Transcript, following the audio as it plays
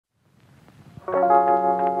The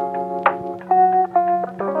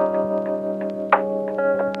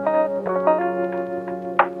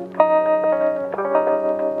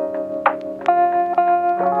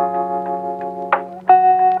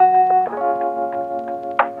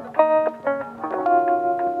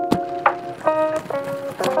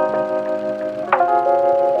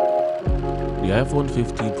iPhone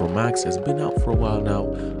 15 Pro Max has been out for a while now,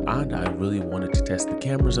 and I really wanted to test the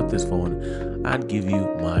cameras of this phone and give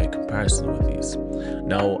you my comparison with these.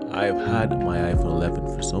 Now, I've had my iPhone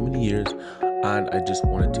 11 for so many years, and I just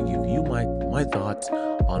wanted to give you my thoughts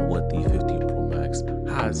on what the 15 Pro Max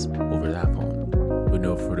has over that phone. With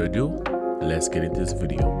no further ado, let's get into this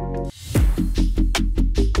video.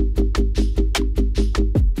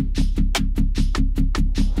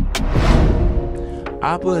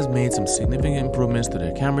 Apple has made some significant improvements to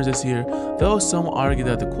their cameras this year, though some argue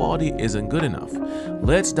that the quality isn't good enough.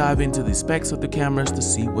 Let's dive into the specs of the cameras to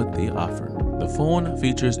see what they offer. The phone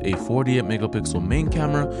features a 48 megapixel main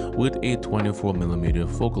camera with a 24mm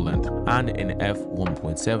focal length and an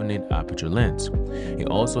f1.78 aperture lens. It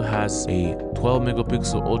also has a 12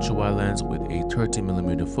 megapixel ultra wide lens with a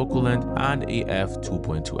 30mm focal length and a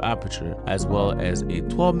f2.2 aperture, as well as a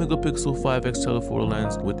 12 megapixel 5x telephoto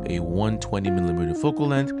lens with a 120mm focal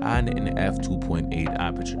length and an f2.8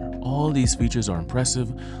 aperture. All these features are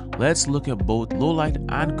impressive. Let's look at both low light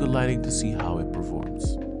and good lighting to see how it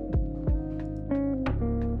performs.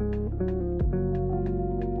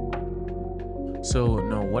 So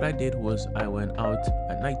now what I did was I went out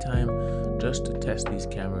at nighttime just to test these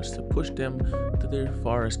cameras, to push them to their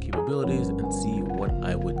farthest capabilities and see what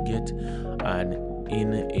I would get and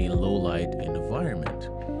in a low light environment.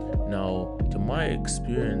 Now, to my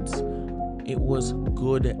experience, it was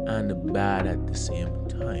good and bad at the same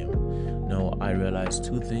time. Now, I realized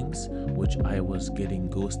two things, which I was getting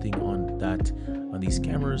ghosting on these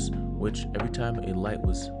cameras, which every time a light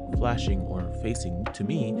was flashing or facing to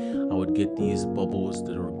me, I would get these bubbles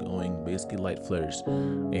that are going, basically light flares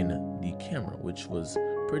in the camera, which was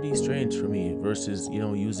pretty strange for me versus,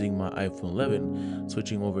 using my iPhone 11,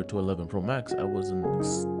 switching over to 11 Pro Max. I wasn't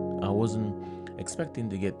expecting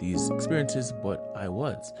to get these experiences, but I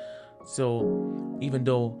was. So even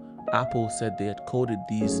though Apple said they had coated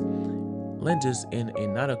these lenses in a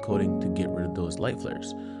nano coating to get rid of those light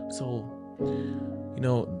flares, so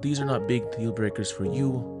these are not big deal breakers for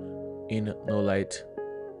you in low light,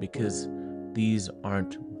 because these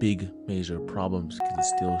aren't big major problems, because it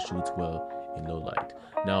still shoots well in low light.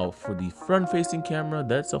 Now, for the front facing camera,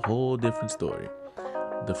 that's a whole different story.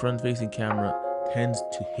 The front facing camera tends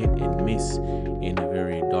to hit and miss in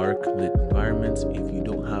very dark lit environments. If you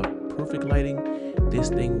don't have perfect lighting, this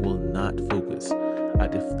thing will not focus.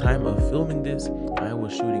 At the time of filming this, I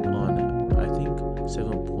was shooting on, I think,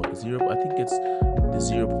 7.0. I think it's the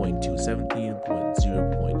 0.2,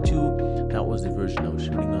 17.0.2. That was the version I was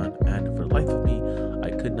shooting on, and for the life of me, I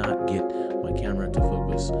could not get my camera to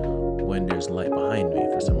focus when there's light behind me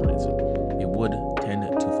for some reason. It would tend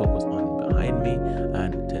to focus on behind me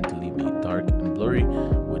and tend to leave me dark and blurry,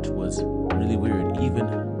 which was really weird. Even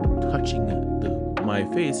touching my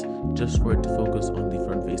face just for it to focus on the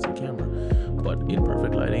front facing camera. But in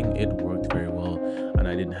perfect lighting, it worked very well, and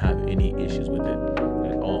I didn't have any issues with it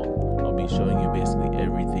at all. I'll be showing you basically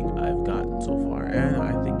everything I've gotten so far, and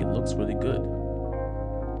I think it looks really good.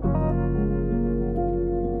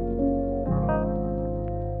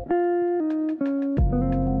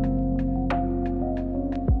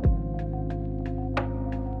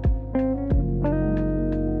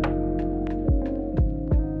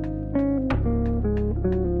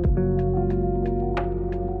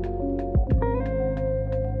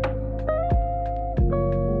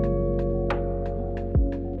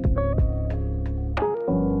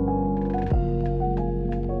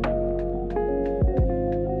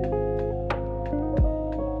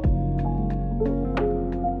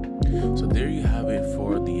 So there you have it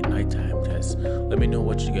for the nighttime test. Let me know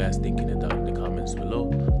what you guys think in the comments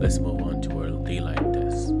below. Let's move on to our daylight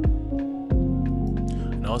test.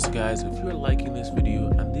 And also, guys, if you're liking this video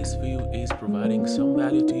and this video is providing some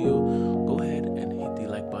value to you, go ahead and hit the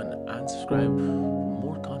like button and subscribe for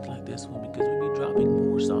more content like this one, because we'll be dropping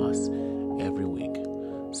more sauce every week.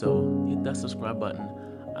 So hit that subscribe button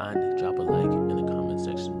and drop a like in the comment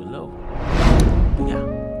section below. But yeah,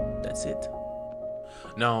 that's it.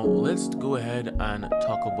 Now let's go ahead and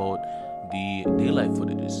talk about the daylight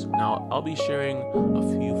footages. Now I'll be sharing a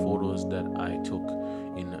few photos that I took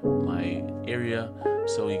in my area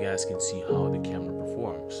so you guys can see how the camera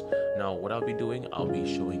performs. Now what I'll be doing, I'll be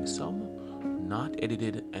showing some not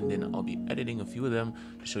edited, and then I'll be editing a few of them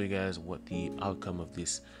to show you guys what the outcome of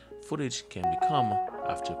this footage can become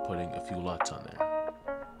after putting a few LUTs on there.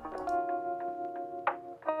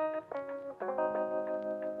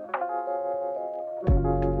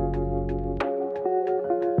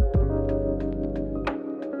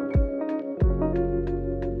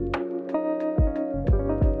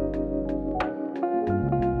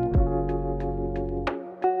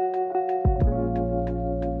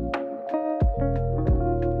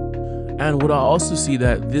 And what I also see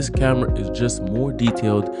that this camera is just more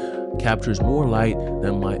detailed, captures more light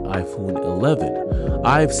than my iPhone 11.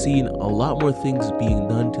 I've seen a lot more things being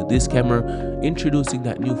done to this camera, introducing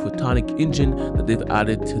that new photonic engine that they've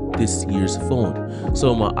added to this year's phone.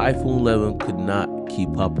 So my iPhone 11 could not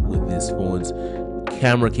keep up with this phone's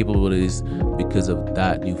camera capabilities because of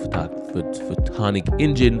that new photonic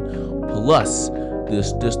engine, plus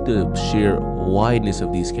just the sheer wideness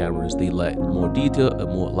of these cameras. They let more detail and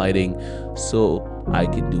more lighting, so I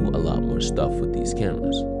can do a lot more stuff with these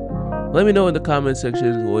cameras. Let me know in the comment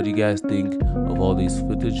section what you guys think of all these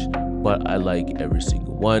footage, but I like every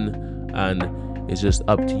single one, and it's just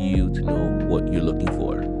up to you to know what you're looking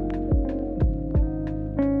for.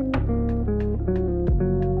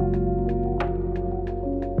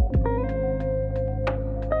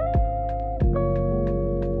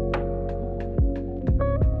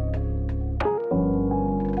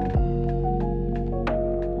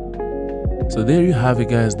 So there you have it,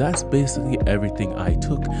 guys. That's basically everything I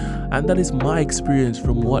took, and that is my experience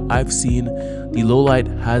from what I've seen. The low light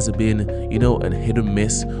has been, a hit or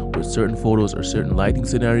miss with certain photos or certain lighting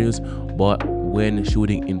scenarios, but when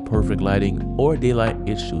shooting in perfect lighting or daylight,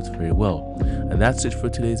 it shoots very well. And that's it for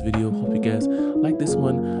today's video. Hope you guys like this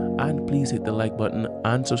one, and please hit the like button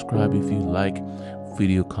and subscribe if you like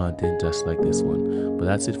video content just like this one. But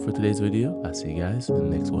that's it for today's video. I'll see you guys in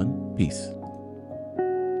the next one. Peace.